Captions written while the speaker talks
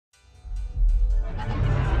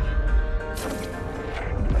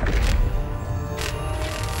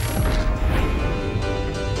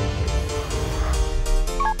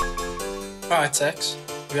Alright, Tex.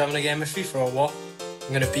 We having a game of FIFA or what?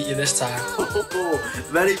 I'm gonna beat you this time.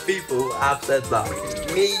 Many people have said that.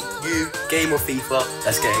 Me, you, game of FIFA,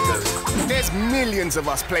 let's get it going. There's millions of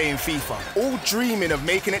us playing FIFA, all dreaming of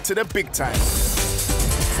making it to the big time.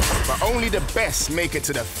 But only the best make it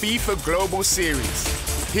to the FIFA Global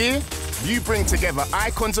Series. Here, you bring together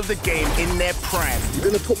icons of the game in their prime. You're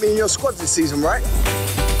gonna put me in your squad this season, right?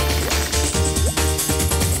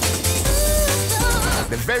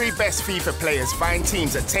 The very best FIFA players find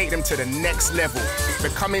teams that take them to the next level,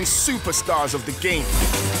 becoming superstars of the game.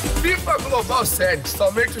 FIFA Global Series,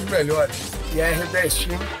 somente os melhores. E a RBS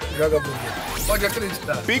Team joga bonito. Pode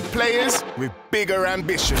acreditar. Big players with bigger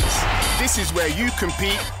ambitions. This is where you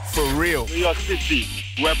compete for real. New York City,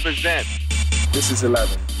 represent. This is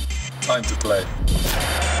 11. Time to play.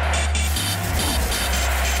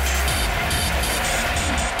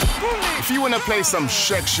 If you want to play some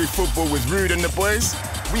sexy football with Rude and the boys,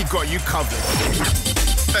 we got you covered.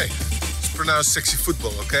 Hey, it's pronounced sexy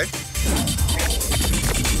football, okay?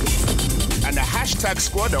 And the hashtag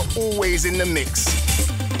squad are always in the mix.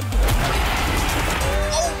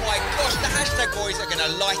 Oh my gosh, the hashtag boys are going to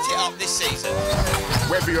light it up this season.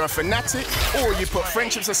 Whether you're a fanatic or you put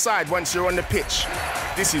friendships aside once you're on the pitch,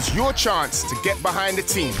 this is your chance to get behind the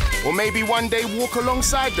team, or maybe one day walk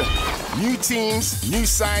alongside them. New teams, new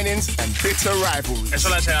signings, and bitter rivalries. Eso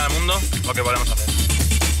le enseña al mundo lo que podemos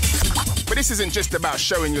hacer. But this isn't just about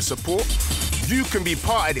showing your support. You can be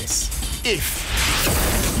part of this if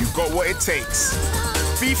you got what it takes.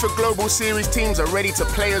 FIFA Global Series teams are ready to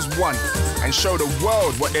play as one and show the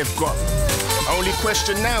world what they've got. Only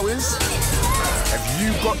question now is, have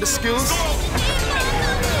you got the skills?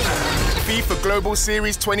 FIFA Global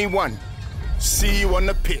Series 21. See you on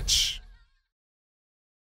the pitch.